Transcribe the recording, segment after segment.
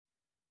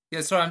Yeah,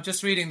 sorry, I'm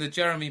just reading the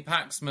Jeremy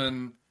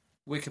Paxman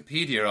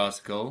Wikipedia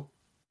article,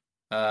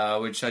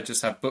 which I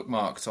just have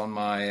bookmarked on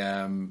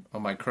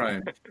my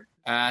Chrome.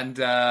 And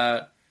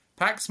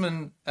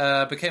Paxman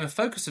became a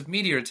focus of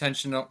media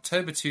attention in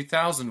October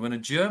 2000 when a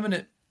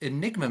German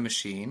Enigma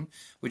machine,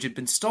 which had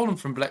been stolen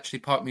from Bletchley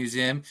Park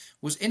Museum,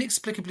 was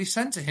inexplicably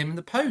sent to him in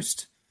the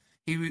post.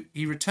 He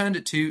returned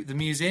it to the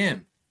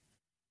museum.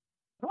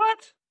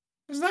 What?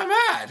 Isn't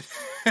that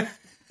mad?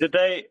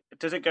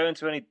 Does it go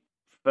into any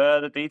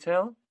further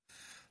detail?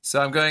 So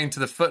I'm going to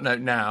the footnote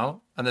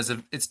now, and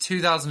it's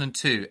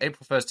 2002,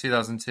 April 1st,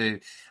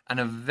 2002, and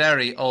a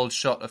very old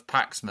shot of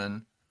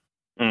Paxman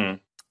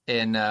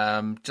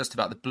in just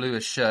about the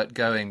bluish shirt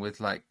going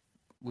with I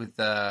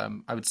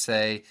would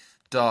say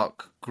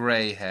dark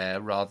grey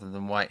hair rather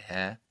than white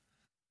hair.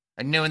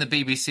 And in the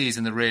BBC's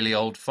in the really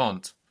old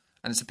font,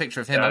 and it's a picture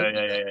of him.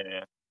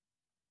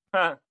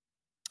 Yeah.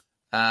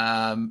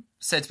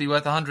 Said to be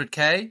worth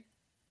 100k.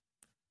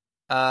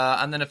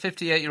 And then a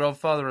 58-year-old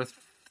father of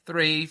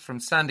 3 from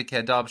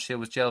Sandicare, Derbyshire,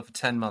 was jailed for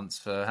 10 months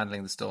for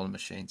handling the stolen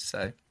machine.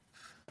 So,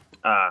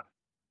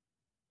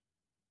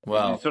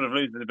 well, it sort of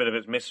loses a bit of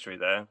its mystery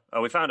there.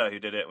 Oh, we found out who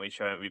did it, and we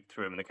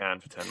threw him in the can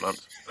for 10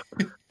 months.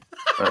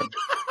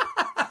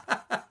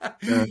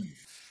 Yeah.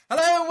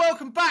 Hello and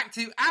welcome back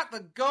to At the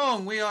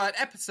Gong. We are at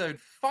episode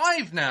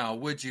 5 now,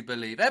 would you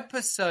believe?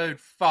 Episode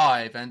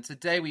 5. And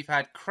today we've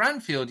had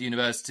Cranfield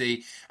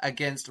University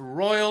against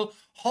Royal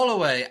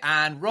Holloway.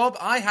 And Rob,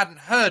 I hadn't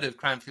heard of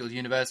Cranfield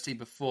University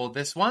before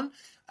this one.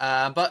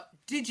 But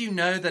did you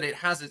know that it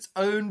has its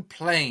own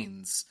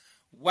planes?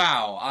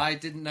 Wow, I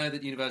didn't know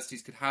that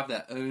universities could have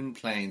their own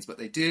planes, but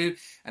they do.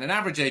 And an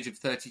average age of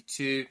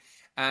 32.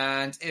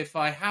 And if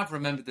I have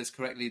remembered this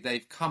correctly,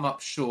 they've come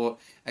up short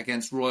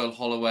against Royal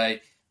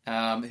Holloway,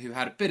 who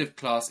had a bit of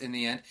class in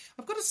the end.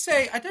 I've got to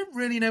say, I don't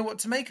really know what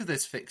to make of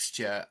this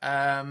fixture.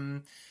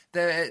 In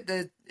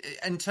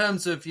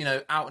terms of,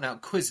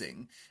 out-and-out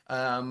quizzing,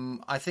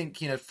 I think,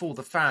 for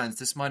the fans,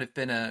 this might have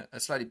been a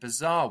slightly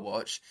bizarre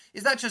watch.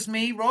 Is that just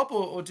me, Rob,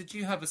 or did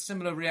you have a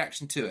similar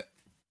reaction to it?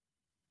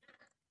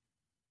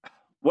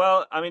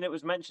 Well, I mean, it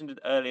was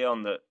mentioned early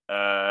on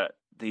that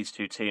these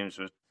two teams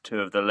were two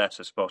of the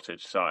lesser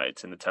spotted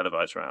sides in the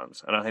televised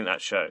rounds, and I think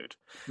that showed.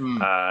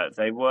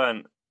 They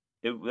weren't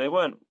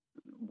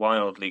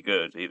wildly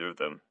good, either of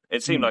them.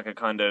 It seemed like a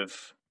kind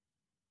of,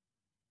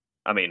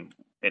 I mean,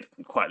 it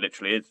quite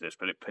literally is this,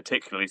 but it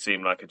particularly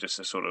seemed like just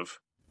a sort of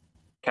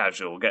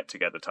casual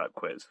get-together type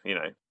quiz,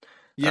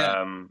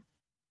 Yeah.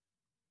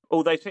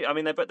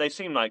 They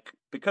seem like,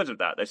 because of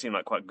that, they seem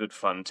like quite good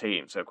fun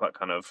teams. So quite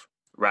kind of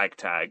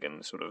ragtag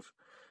and sort of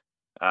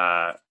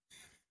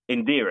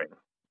endearing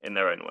in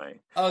their own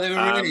way. Oh, they were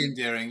really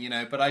endearing,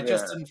 but I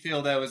just didn't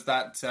feel there was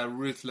that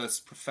ruthless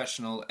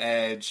professional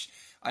edge.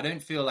 I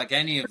don't feel like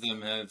any of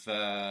them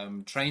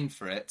have trained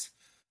for it,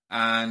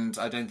 and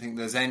I don't think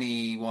there's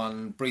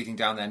anyone breathing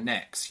down their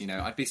necks.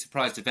 I'd be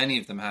surprised if any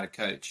of them had a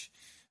coach.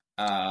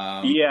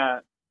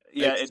 They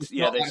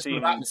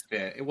seem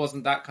atmosphere. It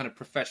wasn't that kind of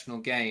professional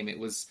game. It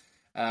was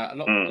a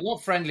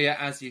lot friendlier,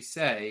 as you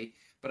say.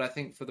 But I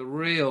think for the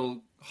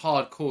real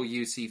hardcore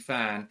UC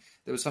fan,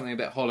 there was something a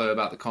bit hollow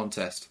about the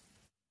contest.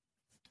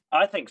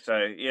 I think so.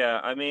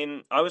 Yeah, I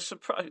mean, I was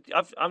surprised.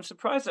 I'm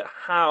surprised at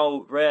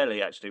how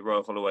rarely actually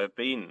Royal Holloway have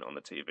been on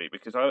the TV,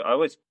 because I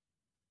always,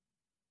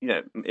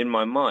 in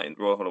my mind,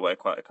 Royal Holloway are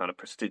quite a kind of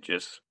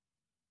prestigious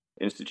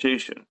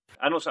institution.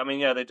 And also, I mean,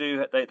 yeah, they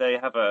do. They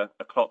have a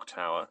clock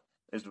tower,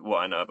 is what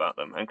I know about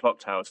them, and clock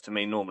towers to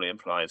me normally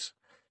implies,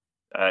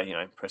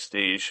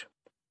 prestige.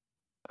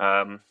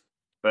 But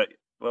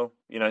well,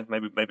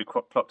 maybe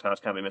clock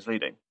towers can be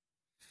misleading.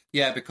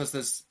 Yeah,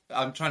 because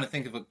I'm trying to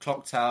think of a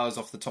clock towers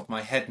off the top of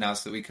my head now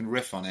so that we can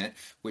riff on it,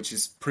 which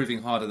is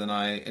proving harder than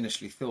I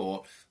initially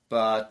thought.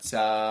 But,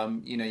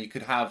 you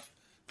could have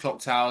clock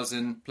towers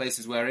in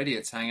places where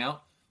idiots hang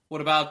out.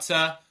 What about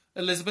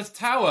Elizabeth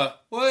Tower?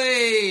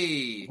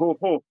 Way!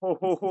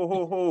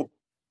 Oh,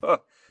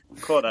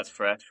 that's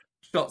fresh.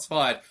 Shots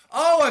fired.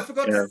 Oh, I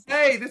forgot to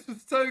say, this was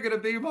so going to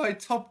be my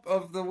top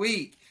of the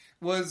week.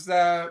 My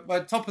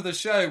top of the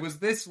show was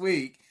this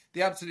week.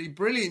 The absolutely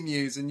brilliant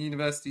news in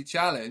University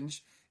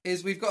Challenge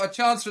is we've got a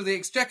Chancellor of the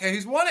Exchequer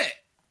who's won it.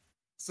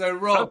 So,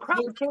 Rob...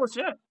 of course,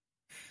 yeah.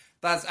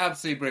 That's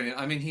absolutely brilliant.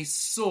 I mean, he's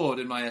soared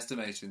in my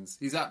estimations.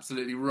 He's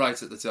absolutely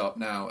right at the top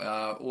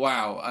now.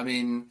 Wow. I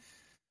mean,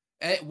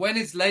 when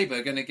is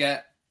Labour going to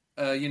get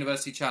a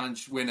University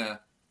Challenge winner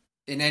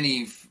in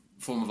any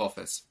form of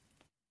office?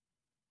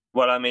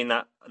 Well, I mean,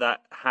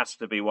 that has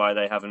to be why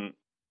they haven't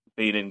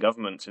been in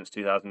government since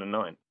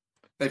 2009.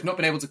 They've not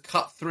been able to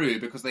cut through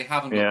because they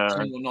haven't got the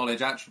general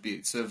knowledge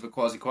attributes of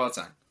Kwasi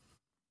Kwarteng.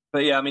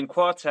 But yeah, I mean,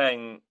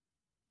 Kwarteng,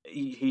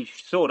 he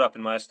soared up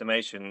in my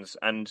estimations,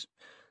 and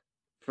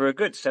for a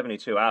good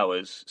 72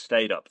 hours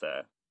stayed up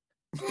there.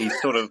 He's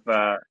sort of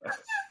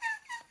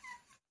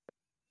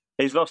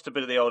he's lost a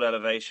bit of the old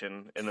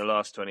elevation in the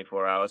last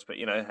 24 hours, but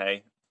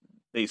hey,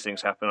 these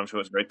things happen. I'm sure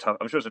it's very tough.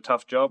 I'm sure it's a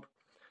tough job.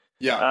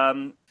 Yeah.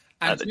 In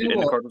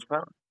the corridors of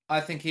power. I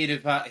think he'd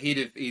have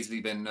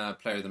easily been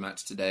player of the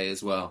match today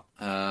as well.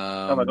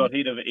 Oh my God,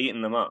 he'd have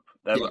eaten them up.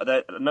 Yeah.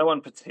 No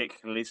one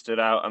particularly stood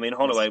out. I mean,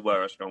 Holloway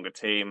were a stronger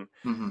team.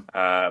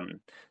 Mm-hmm.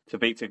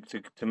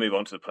 To move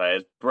on to the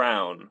players,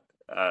 Brown,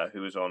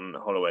 who was on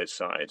Holloway's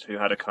side, who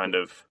had a kind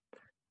of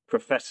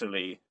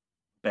professorly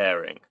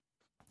bearing.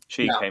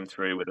 She came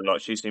through with a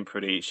lot. She seemed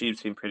pretty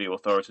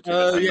authoritative in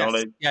her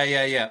knowledge.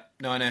 Yeah.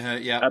 No, I know her.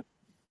 Yeah.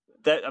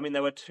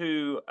 There were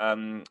two,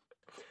 Do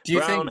you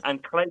Brown think?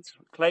 and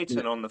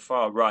Clayton on the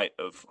far right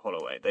of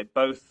Holloway. They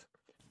both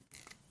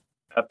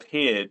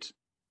appeared.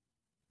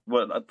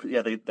 Well,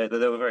 they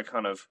were very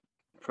kind of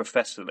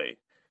professorly,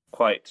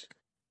 quite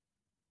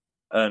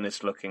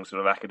earnest-looking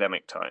sort of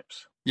academic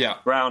types. Yeah.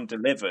 Brown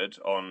delivered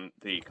on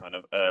the kind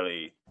of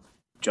early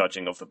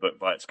judging of the book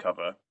by its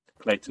cover.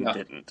 Clayton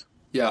didn't.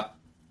 Yeah.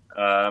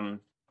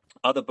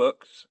 Other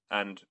books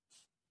and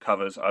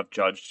covers I've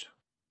judged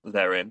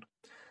therein.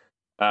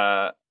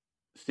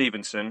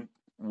 Stevenson,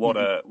 what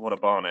a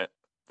barnet!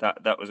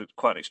 That was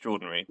quite an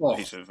extraordinary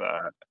piece of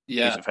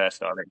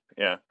hairstyling.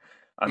 Yeah,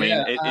 I mean,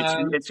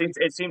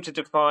 it seemed to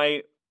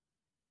defy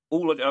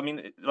all.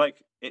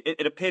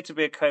 It appeared to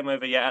be a comb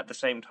over, yet at the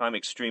same time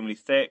extremely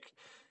thick.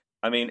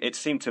 I mean, it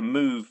seemed to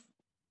move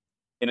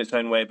in its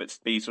own way, but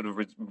be sort of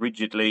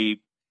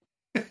rigidly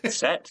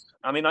set.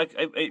 I mean, I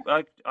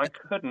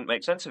couldn't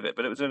make sense of it,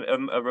 but it was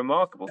a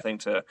remarkable thing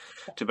to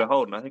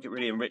behold, and I think it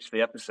really enriched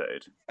the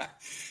episode.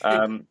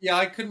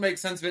 I couldn't make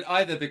sense of it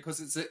either because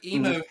it's an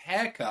emo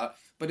haircut,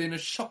 but in a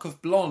shock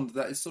of blonde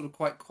that is sort of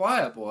quite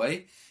choir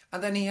boy,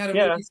 and then he had a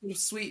really sort of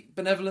sweet,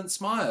 benevolent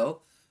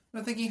smile. And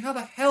I'm thinking, how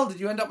the hell did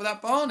you end up with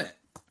that barnet?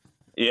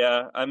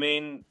 Yeah, I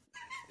mean,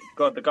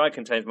 God, the guy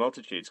contains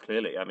multitudes.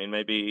 Clearly, I mean,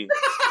 maybe.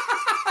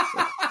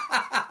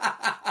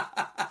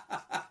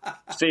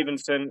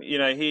 Stevenson,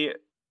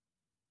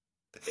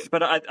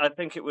 but I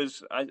think it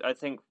was. I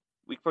think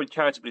we could probably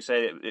charitably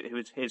say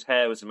that his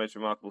hair was the most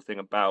remarkable thing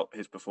about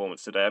his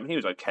performance today. I mean, he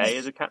was okay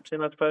as a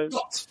captain, I suppose.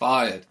 Shots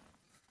fired.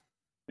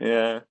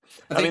 Yeah,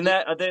 I mean,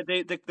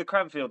 the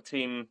Cranfield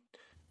team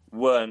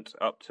weren't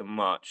up to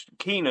much.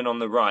 Keenan on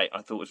the right,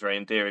 I thought was very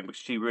endearing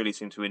because she really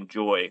seemed to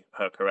enjoy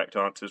her correct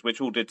answers,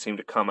 which all did seem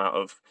to come out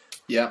of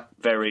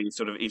very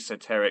sort of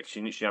esoteric.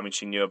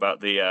 She knew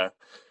about the.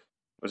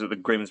 Was it the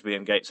Grimsby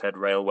and Gateshead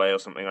Railway or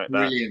something like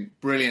that?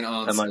 Brilliant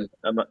answer.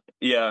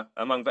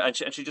 And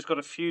she just got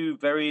a few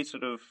very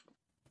sort of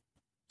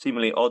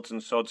seemingly odds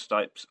and sods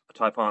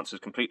type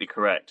answers completely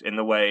correct in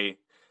the way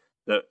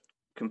that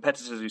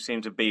competitors who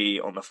seem to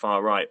be on the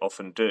far right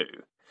often do,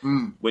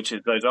 which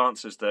is those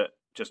answers that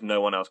just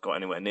no one else got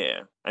anywhere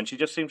near. And she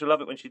just seemed to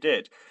love it when she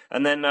did.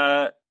 And then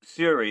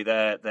Fury,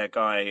 their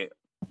guy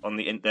on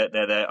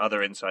their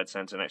other inside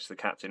centre next to the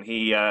captain,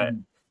 he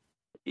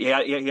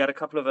had a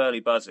couple of early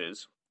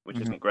buzzes, which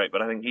isn't great,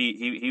 but I think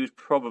he was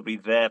probably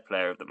their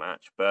player of the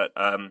match. But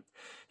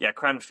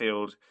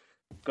Cranfield,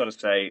 got to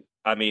say,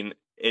 I mean,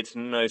 it's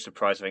no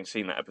surprise having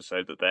seen that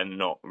episode that they're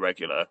not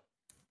regular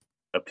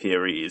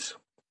appearees.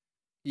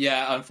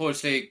 Yeah,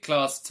 unfortunately,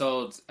 Klaas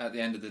told at the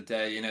end of the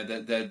day,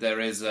 that there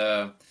is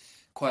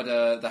quite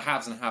the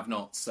haves and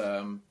have-nots.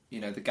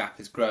 The gap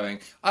is growing.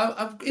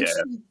 I've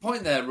interesting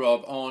point there,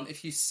 Rob, on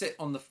if you sit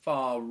on the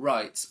far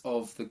right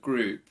of the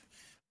group.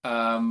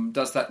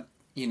 Does that,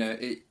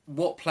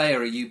 what player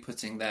are you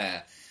putting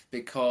there?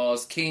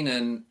 Because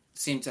Keenan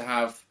seemed to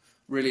have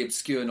really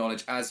obscure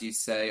knowledge, as you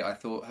say. I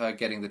thought her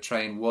getting the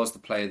train was the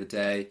play of the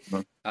day.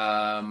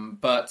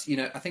 But,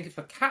 I think if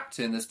a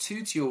captain, there's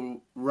two to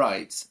your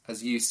right,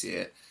 as you see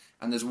it,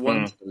 and there's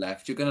one to the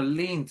left, you're going to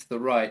lean to the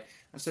right.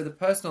 And so the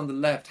person on the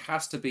left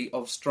has to be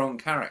of strong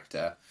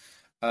character.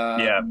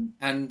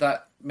 And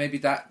that maybe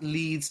that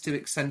leads to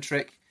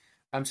eccentric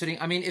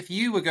sitting. I mean, if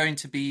you were going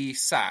to be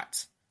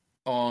sat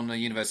on a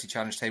University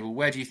Challenge table,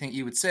 where do you think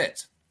you would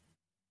sit?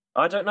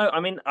 I don't know. I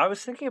mean, I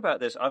was thinking about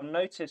this. I've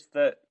noticed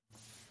that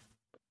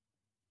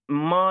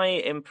my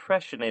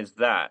impression is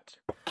that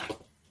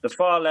the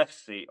far left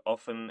seat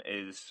often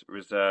is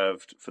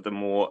reserved for the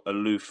more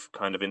aloof,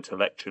 kind of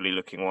intellectually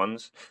looking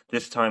ones.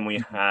 This time we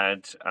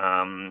had,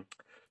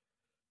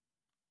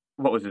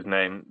 what was his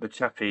name? The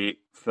chappie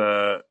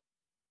for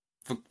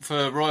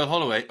Royal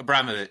Holloway,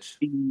 Abramovich.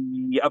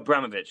 Yeah,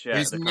 Abramovich, yeah.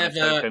 Who's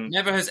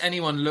never has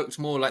anyone looked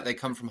more like they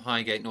come from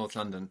Highgate, North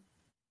London.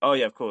 Oh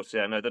yeah, of course,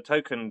 yeah. No, the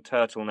token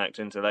turtlenecked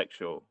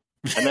intellectual,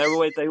 and they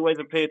always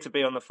appear to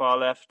be on the far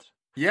left.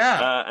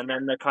 Yeah, and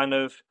then the kind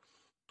of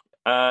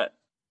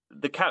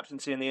the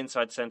captaincy and the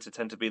inside centre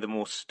tend to be the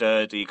more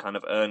sturdy, kind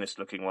of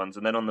earnest-looking ones,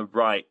 and then on the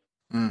right,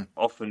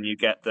 often you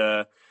get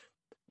the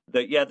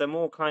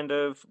more kind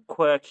of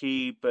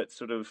quirky but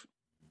sort of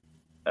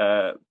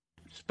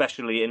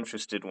specially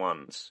interested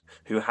ones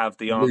who have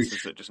the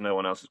answers that just no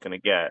one else is going to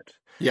get.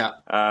 Yeah.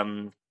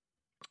 I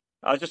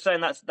was just saying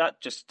that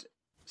just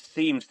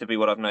seems to be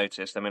what I've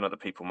noticed. I mean, other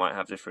people might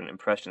have different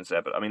impressions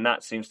there, but I mean,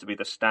 that seems to be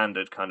the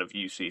standard kind of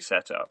UC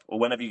setup. Or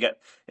whenever you get,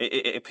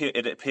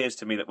 it appears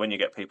to me that when you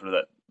get people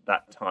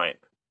that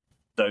type,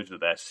 those are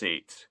their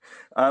seats.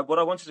 What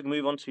I wanted to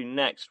move on to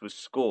next was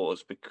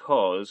scores,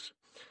 because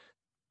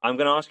I'm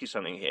going to ask you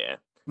something here.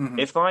 Mm-hmm.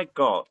 If I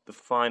got the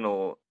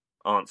final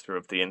answer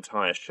of the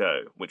entire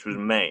show, which was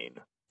Maine,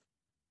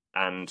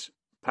 and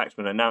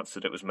Paxman announced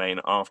that it was Maine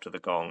after the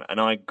gong, and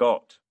I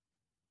got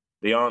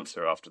the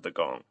answer after the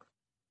gong,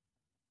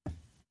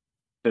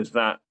 does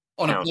that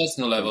On a count?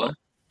 personal level,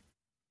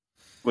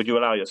 Would you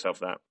allow yourself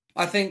that?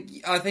 I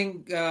think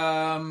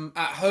at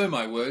home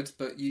I would,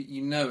 but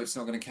you know it's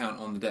not going to count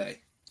on the day.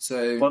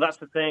 So Well, that's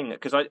the thing,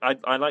 because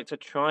I like to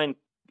try and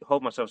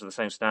hold myself to the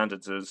same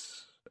standards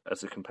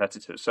as the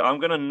competitors. So I'm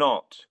going to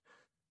not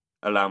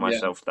allow yeah,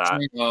 myself that.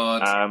 train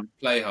hard,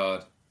 play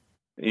hard.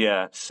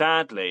 Yeah,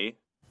 sadly,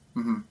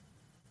 Mm-hmm.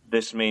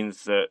 this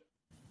means that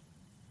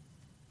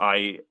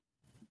I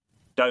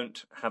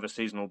don't have a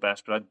seasonal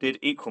best, but I did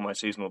equal my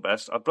seasonal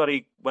best. I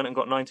bloody went and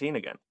got 19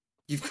 again.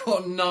 You've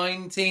got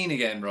 19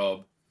 again,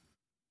 Rob.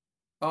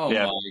 Oh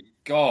Yeah. my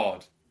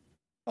God.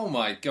 Oh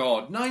my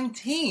God.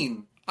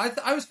 19.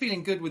 I was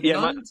feeling good with Yeah,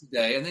 9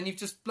 today, and then you've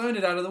just blown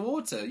it out of the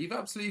water. You've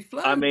absolutely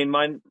flown. I mean,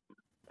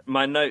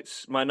 my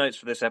notes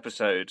for this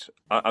episode,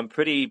 I'm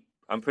pretty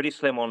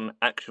slim on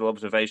actual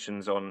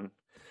observations on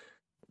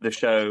the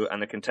show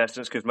and the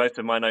contestants, because most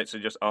of my notes are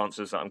just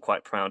answers that I'm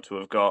quite proud to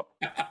have got.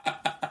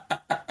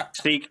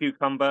 Sea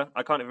cucumber.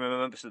 I can't even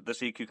remember the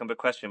sea cucumber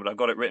question, but I've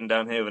got it written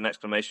down here with an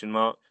exclamation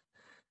mark.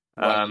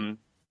 Right.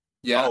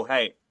 Yeah. Oh,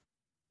 hey.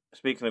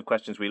 Speaking of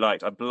questions we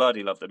liked, I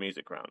bloody love the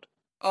music round.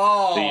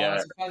 Oh,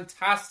 that's a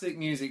fantastic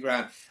music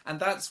round. And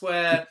that's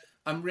where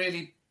I'm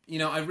really,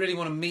 I really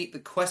want to meet the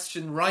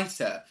question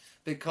writer,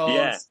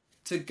 because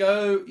to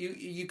go,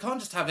 you can't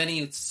just have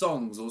any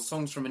songs or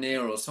songs from an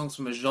era or songs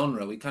from a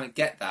genre. We kind of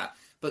get that.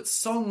 But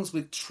songs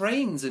with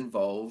trains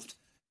involved,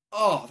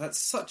 oh, that's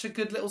such a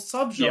good little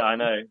subgenre. Yeah, I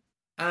know.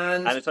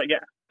 And it's like,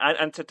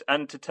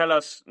 and to tell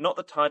us not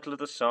the title of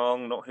the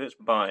song, not who it's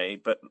by,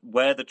 but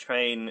where the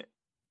train,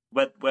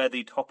 where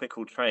the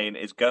topical train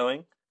is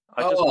going.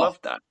 I just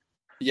loved that.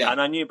 Yeah.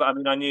 And I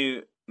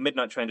knew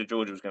Midnight Train to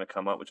Georgia was going to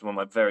come up, which is one of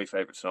my very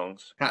favourite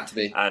songs. Had to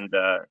be. And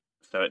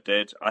so it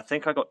did. I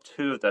think I got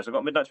 2 of those. I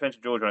got Midnight Train to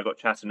Georgia and I got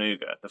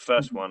Chattanooga. The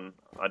first one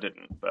I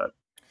didn't, but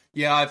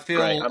yeah, I feel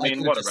great. I I mean,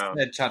 could what have a just round.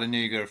 said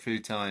Chattanooga a few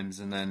times,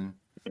 and then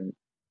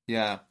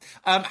yeah.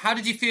 How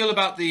did you feel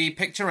about the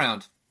picture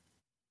round?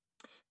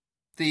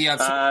 The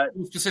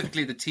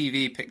specifically the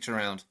TV picture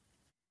round.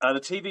 The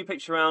TV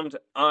picture round,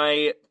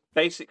 I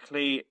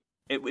basically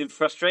it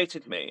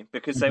frustrated me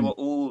because they were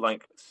all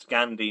like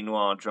Scandi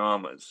noir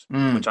dramas,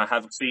 which I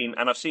have seen,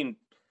 and I've seen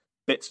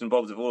bits and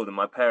bobs of all of them.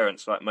 My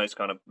parents, like most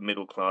kind of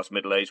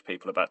middle-aged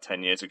people about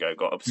 10 years ago,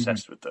 got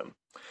obsessed with them.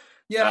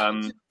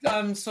 Yeah,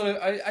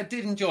 I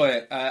did enjoy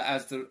it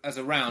as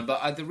a round,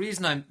 but the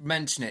reason I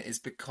mention it is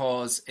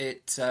because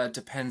it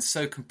depends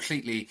so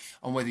completely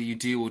on whether you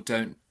do or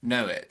don't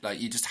know it.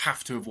 Like, you just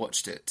have to have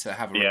watched it to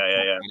have a report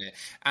on it.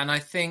 And I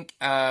think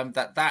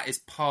that is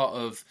part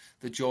of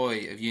the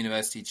joy of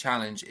University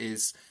Challenge.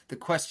 Is the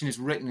question is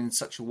written in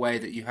such a way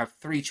that you have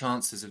 3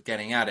 chances of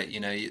getting at it. You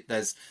know,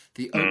 there's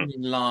the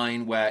opening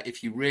line where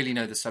if you really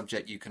know the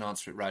subject, you can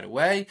answer it right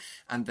away,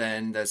 and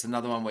then there's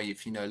another one where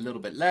if you know a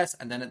little bit less,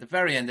 and then at the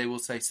very end they will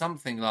say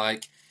something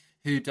like,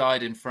 who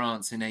died in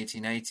France in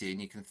 1880,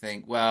 and you can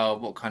think, well,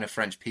 what kind of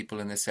French people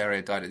in this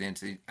area died at the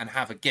end and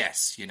have a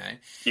guess, you know.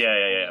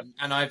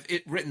 And I've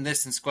written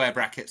this in square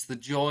brackets, the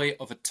joy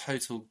of a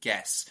total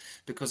guess,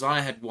 because I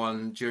had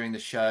one during the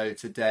show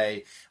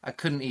today. I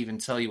couldn't even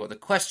tell you what the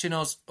question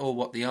was or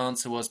what the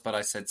answer was, but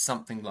I said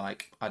something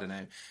like, I don't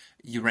know,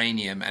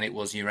 uranium, and it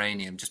was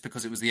uranium, just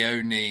because it was the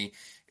only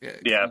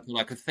chemical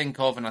I could think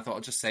of, and I thought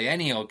I'd just say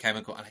any old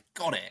chemical, and I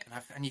got it,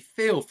 and you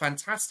feel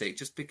fantastic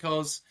just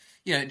because,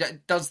 you know,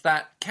 does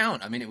that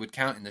count? I mean, it would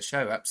count in the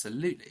show,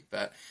 absolutely,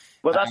 but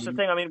well, that's the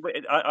thing. I mean,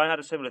 I had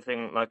a similar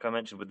thing, like I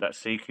mentioned, with that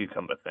sea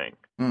cucumber thing,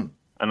 and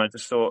I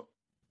just thought,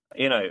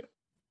 you know,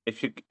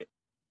 if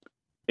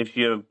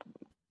you're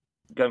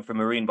going for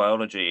marine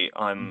biology,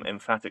 I'm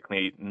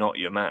emphatically not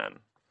your man,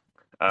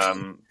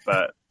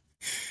 but.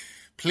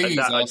 Please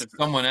ask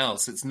someone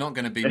else. It's not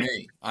going to be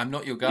me. I'm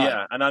not your guy.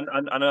 Yeah,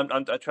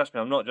 and trust me,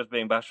 I'm not just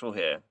being bashful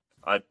here.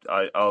 I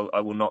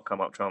will not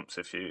come up trumps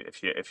if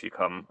you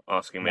come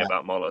asking me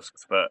about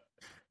mollusks. But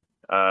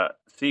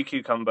sea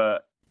cucumber,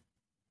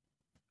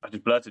 I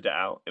just blurted it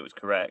out. It was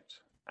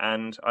correct,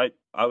 and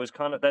I was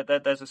kind of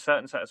there's a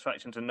certain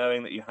satisfaction to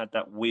knowing that you had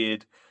that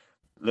weird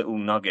little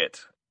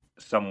nugget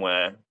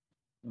somewhere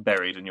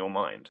buried in your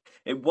mind.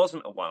 It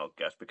wasn't a wild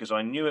guess because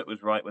I knew it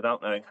was right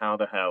without knowing how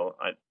the hell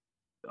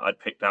I'd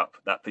picked up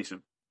that piece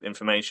of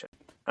information.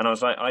 And I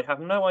was like, I have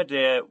no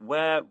idea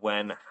where,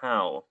 when,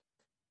 how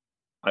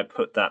I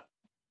put that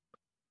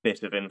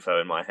bit of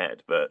info in my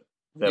head, but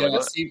there we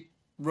go. See,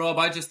 Rob,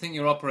 I just think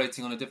you're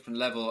operating on a different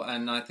level,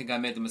 and I think I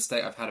made the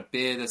mistake. I've had a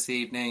beer this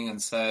evening, and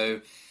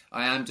so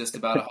I am just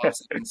about a half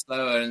second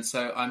slower, and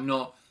so I'm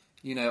not,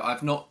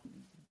 I've not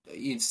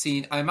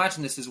seen. I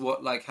imagine this is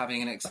what like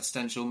having an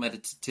existential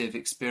meditative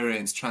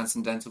experience,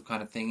 transcendental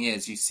kind of thing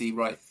is. You see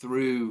right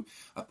through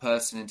a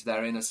person into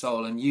their inner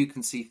soul, and you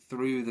can see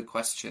through the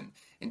question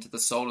into the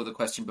soul of the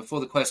question before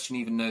the question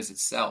even knows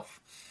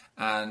itself,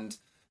 and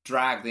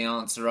drag the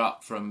answer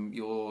up from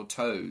your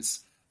toes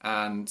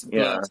and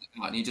Yeah. blurt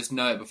it out, and you just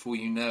know it before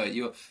you know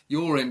it.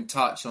 You're in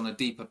touch on a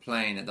deeper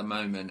plane at the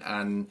moment,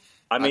 and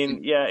I I mean,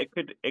 think yeah,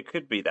 it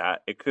could be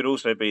that. It could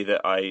also be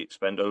that I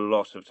spend a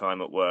lot of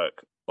time at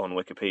work on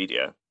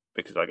Wikipedia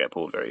because I get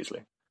bored very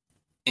easily.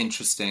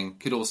 interesting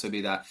could also be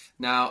that.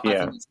 Now, I Yeah.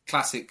 think it's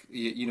classic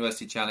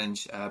university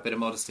challenge, a bit of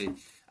modesty.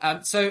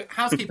 So,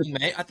 housekeeping,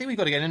 mate. I think we've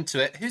got to get into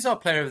it. Who's our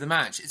player of the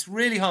match? It's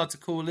really hard to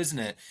call, isn't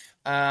it?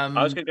 I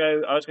was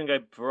gonna go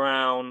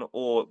Brown,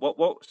 or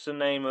what's the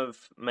name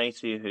of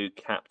matey who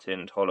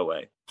captained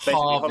Holloway? Basically,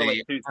 Holloway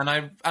Harvey, two, and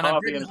I've Harvey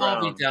written and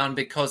Harvey Brown. down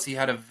because he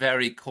had a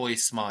very coy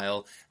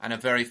smile and a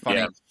very funny.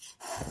 Yeah,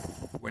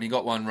 When he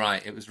got one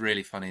right, it was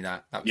really funny.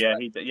 That was yeah,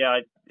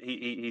 great.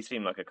 he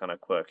seemed like a kind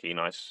of quirky,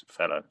 nice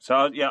fellow.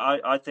 So yeah,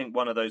 I think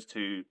one of those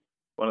two,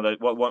 one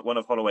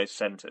of Holloway's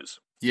centres.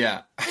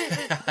 Yeah,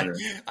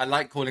 Yeah. I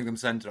like calling them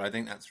centre. I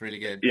think that's really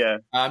good. Yeah,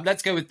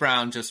 Let's go with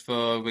Brown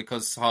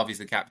because Harvey's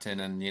the captain,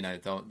 and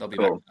they'll be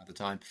back cool. at the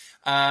time.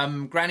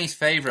 Granny's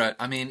favourite.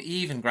 I mean,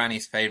 even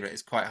Granny's favourite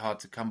is quite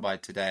hard to come by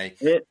today.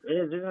 It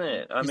is, isn't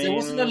it? I 'Cause mean, there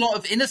wasn't a lot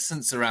of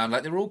innocence around.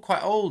 Like they were all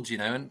quite old,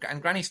 and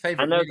Granny's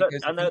favourite really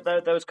goes. I know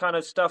there was kind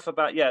of stuff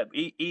about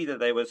either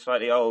they were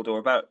slightly old or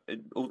about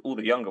all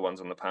the younger ones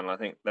on the panel. I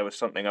think there was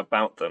something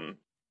about them,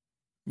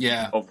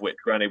 Yeah, of which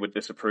Granny would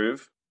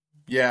disapprove.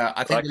 yeah.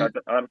 I think. Like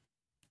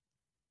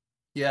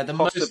The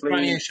most possibly,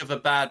 Granny-ish of a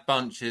bad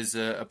bunch is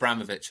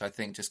Abramovich. I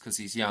think just because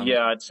he's young.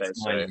 yeah, I'd say so.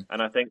 Smiley.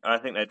 And I think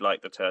they'd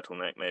like the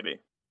turtleneck maybe.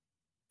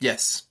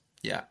 Yes,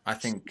 yeah. I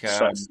think.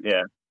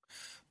 Yeah,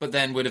 But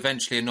then would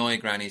eventually annoy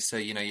Granny, so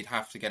you'd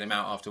have to get him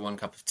out after one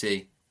cup of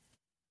tea.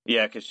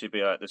 yeah, because she'd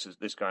be like,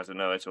 this guy's a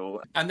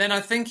know-it-all. And then I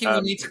think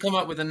we need to come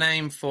up with a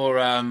name for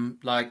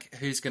like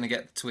who's going to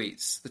get the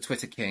tweets, the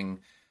Twitter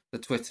king, the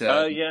Twitter.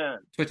 Oh yeah,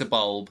 Twitter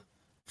bulb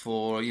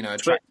for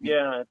attracting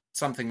yeah.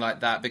 something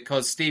like that,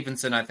 because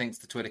Stevenson I think is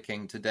the Twitter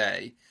king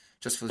today,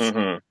 just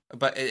for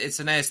but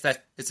it's an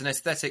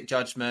aesthetic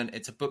judgment.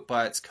 It's a book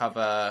by its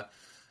cover.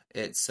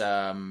 It's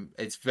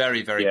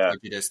very, very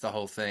prejudiced, the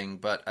whole thing,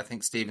 but I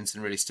think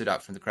Stevenson really stood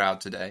out from the crowd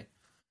today.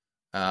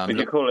 We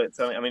could call it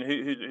something. I mean,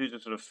 who's a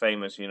sort of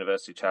famous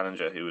university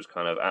challenger who was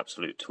kind of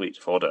absolute tweet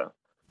fodder?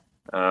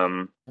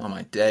 Oh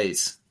my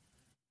days!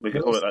 We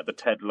could call it like the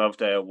Ted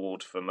Loveday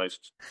Award for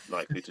most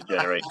likely to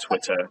generate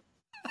Twitter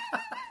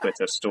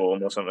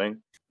storm or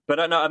something.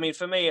 But no, I mean,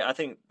 for me, I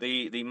think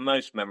the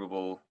most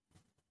memorable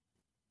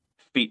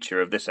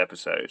feature of this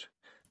episode,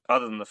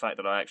 other than the fact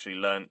that I actually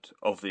learnt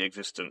of the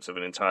existence of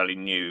an entirely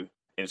new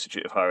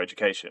Institute of Higher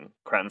Education,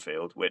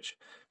 Cranfield, which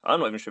I'm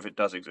not even sure if it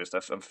does exist.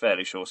 I'm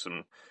fairly sure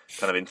some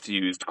kind of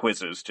enthused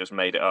quizzers just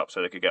made it up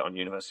so they could get on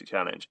University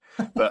Challenge.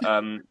 But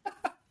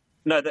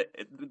no,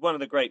 one of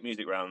the great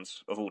music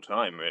rounds of all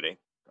time, really.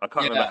 I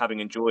can't remember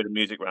having enjoyed a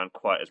music round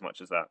quite as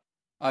much as that.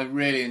 I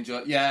really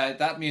enjoyed,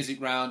 that music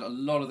round. A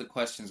lot of the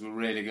questions were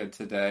really good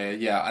today.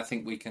 Yeah, I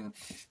think we can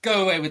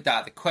go away with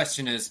that. The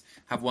questioners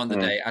have won the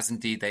day, as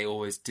indeed they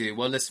always do.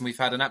 Well, listen, we've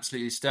had an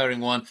absolutely stirring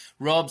one.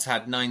 Rob's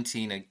had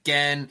 19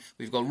 again.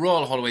 We've got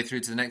Royal Holloway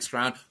through to the next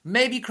round.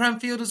 Maybe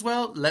Cranfield as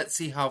well. Let's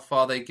see how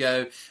far they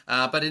go.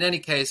 But in any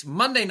case,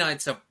 Monday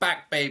nights are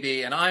back,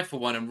 baby. And I, for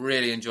one, am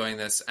really enjoying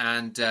this.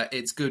 And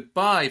it's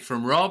goodbye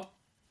from Rob.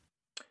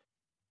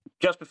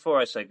 Just before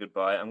I say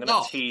goodbye, I'm going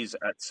to tease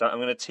at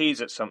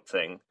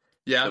something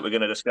that we're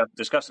going to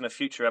discuss in a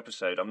future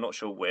episode. I'm not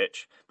sure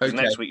which. Because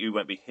next week you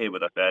won't be here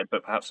with us, Ed,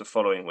 but perhaps the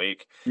following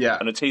week. Yeah. I'm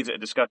going to tease at a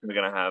discussion we're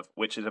going to have,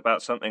 which is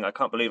about something I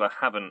can't believe I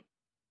haven't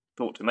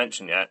thought to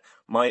mention yet.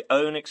 My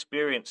own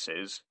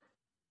experiences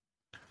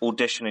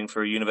auditioning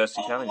for a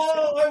university challenge team.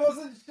 I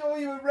wasn't sure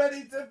you were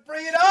ready to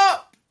bring it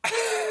up.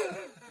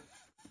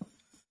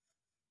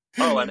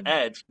 Oh, and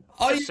Ed,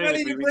 are you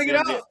ready to bring it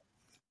up?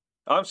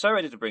 I'm so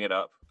ready to bring it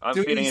up. I'm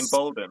feeling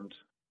emboldened.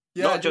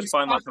 Yeah, not just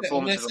by my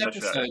performances on the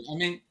show. I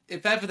mean,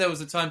 if ever there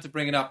was a time to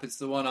bring it up, it's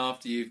the one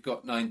after you've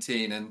got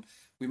 19, and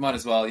we might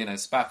as well,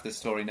 spaff this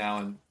story now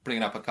and bring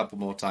it up a couple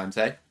more times,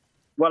 eh?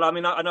 Well, I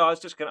mean, I know.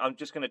 I'm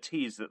just gonna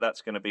tease that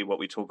that's going to be what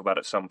we talk about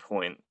at some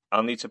point.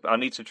 I need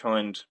to try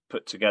and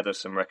put together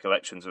some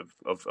recollections of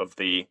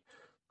the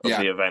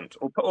event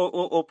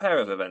or pair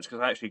of events,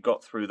 because I actually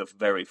got through the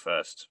very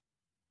first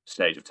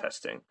stage of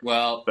testing.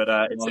 Well, but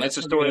it's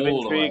a story of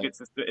intrigue.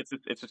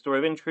 It's a story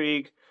of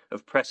intrigue,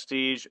 of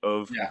prestige,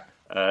 of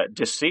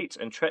deceit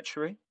and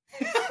treachery.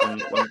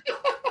 and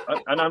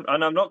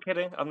I'm not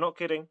kidding. I'm not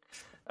kidding.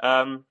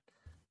 Oh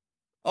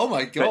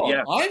my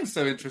god! I'm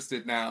so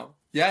interested now.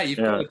 Yeah, you've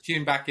got to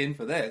tune back in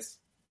for this.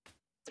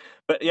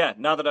 But yeah,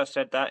 now that I've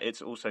said that,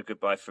 it's also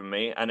goodbye from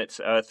me, and it's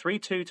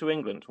 3-2 to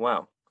England.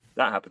 Wow,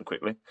 that happened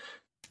quickly.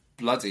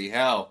 Bloody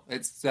hell!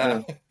 It's.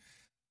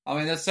 I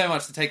mean, there's so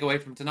much to take away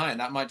from tonight, and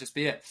that might just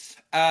be it.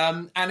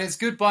 And it's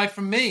goodbye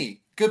from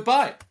me.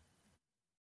 Goodbye.